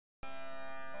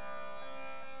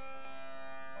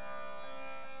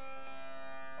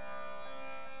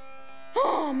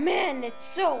Oh man, it's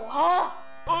so hot!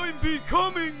 I'm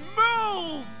becoming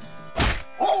melt!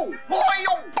 Oh boy!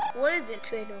 What is it,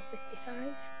 Trader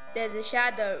 55? There's a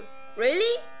shadow.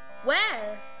 Really?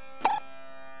 Where?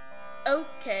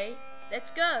 Okay,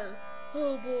 let's go.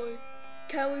 Oh boy,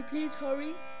 can we please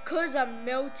hurry? 'Cause I'm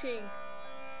melting.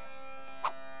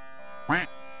 We'll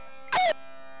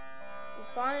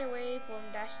find a way from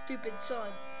that stupid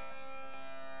sun.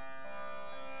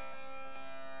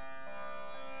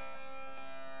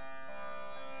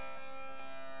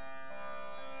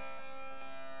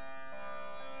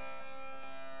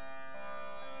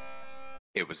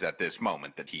 It was at this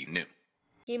moment that he knew.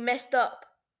 He messed up.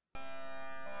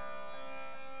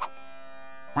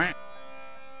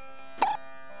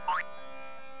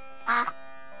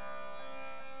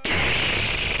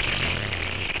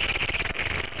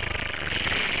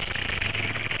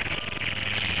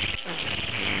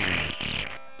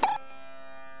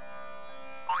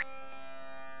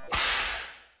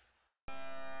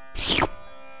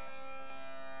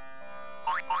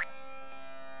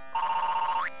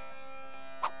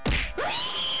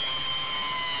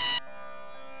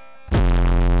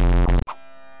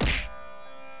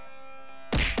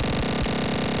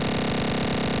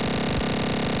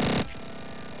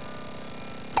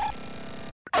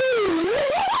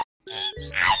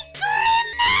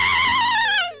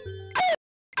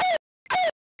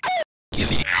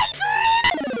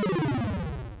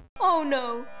 Oh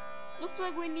no! Looks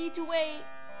like we need to wait.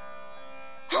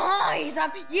 Hi,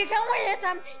 Sam! You can wait,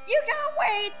 Sam! You can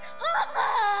wait!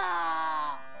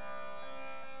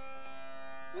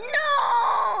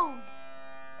 No!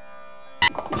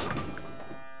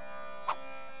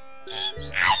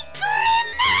 Ice cream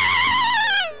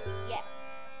man! Yes,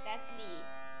 that's me.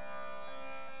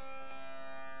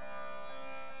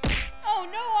 Oh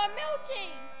no, I'm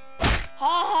melting!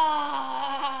 Ha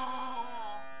ha!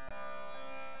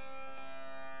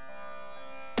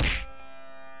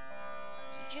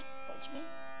 Did you just punch me?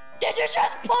 Did you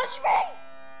just punch me?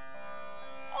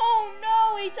 Oh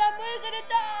no, Isam, we're gonna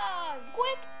die!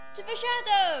 Quick, to the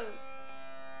shadow!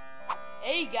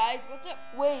 Hey guys, what's up?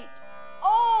 Wait.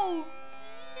 Oh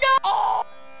no!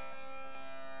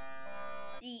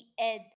 The end.